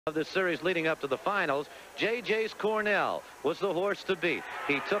of the series leading up to the finals. JJ's CORNELL was the horse to beat.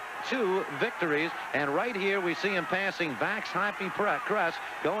 He took 2 victories, and right here we see him passing Vax Happy Crest,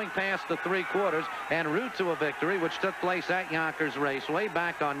 going past the 3/4 en route to a victory which took place at Yonkers Raceway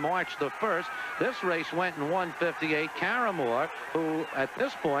back on March the 1st. This race went in 1:58. Caramore, who at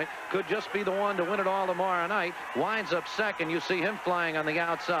this point could just be the one to win it all tomorrow night, winds up second. You see him flying on the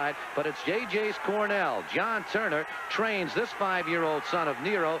outside, but it's JJ's CORNELL. John Turner trains this 5-year-old son of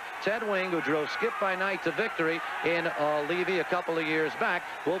Nero. Ted Wing, who drove Skip by Night to victory in Levy a couple of years back,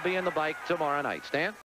 will be in the bike tomorrow night. Stan?